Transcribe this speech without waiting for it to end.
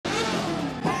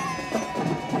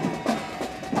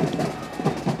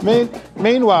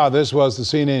Meanwhile, this was the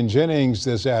scene in Jennings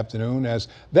this afternoon as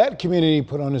that community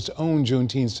put on its own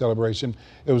Juneteenth celebration.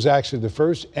 It was actually the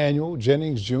first annual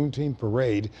Jennings Juneteenth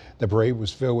parade. The parade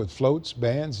was filled with floats,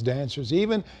 bands, dancers,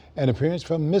 even an appearance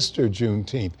from Mr.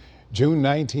 Juneteenth. June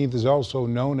 19th is also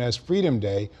known as Freedom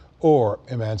Day or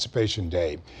Emancipation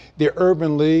Day. The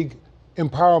Urban League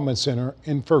Empowerment Center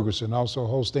in Ferguson also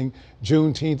hosting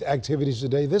Juneteenth activities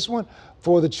today. This one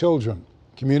for the children.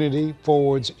 Community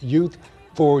Forward's Youth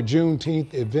for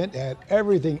Juneteenth event had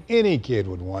everything any kid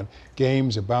would want: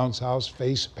 games, a bounce house,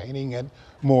 face painting, and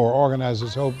more.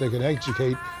 Organizers hope they can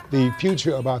educate the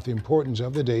future about the importance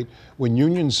of the date when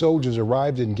Union soldiers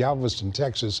arrived in Galveston,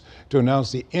 Texas to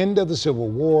announce the end of the Civil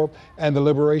War and the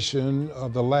liberation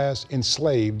of the last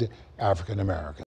enslaved African Americans.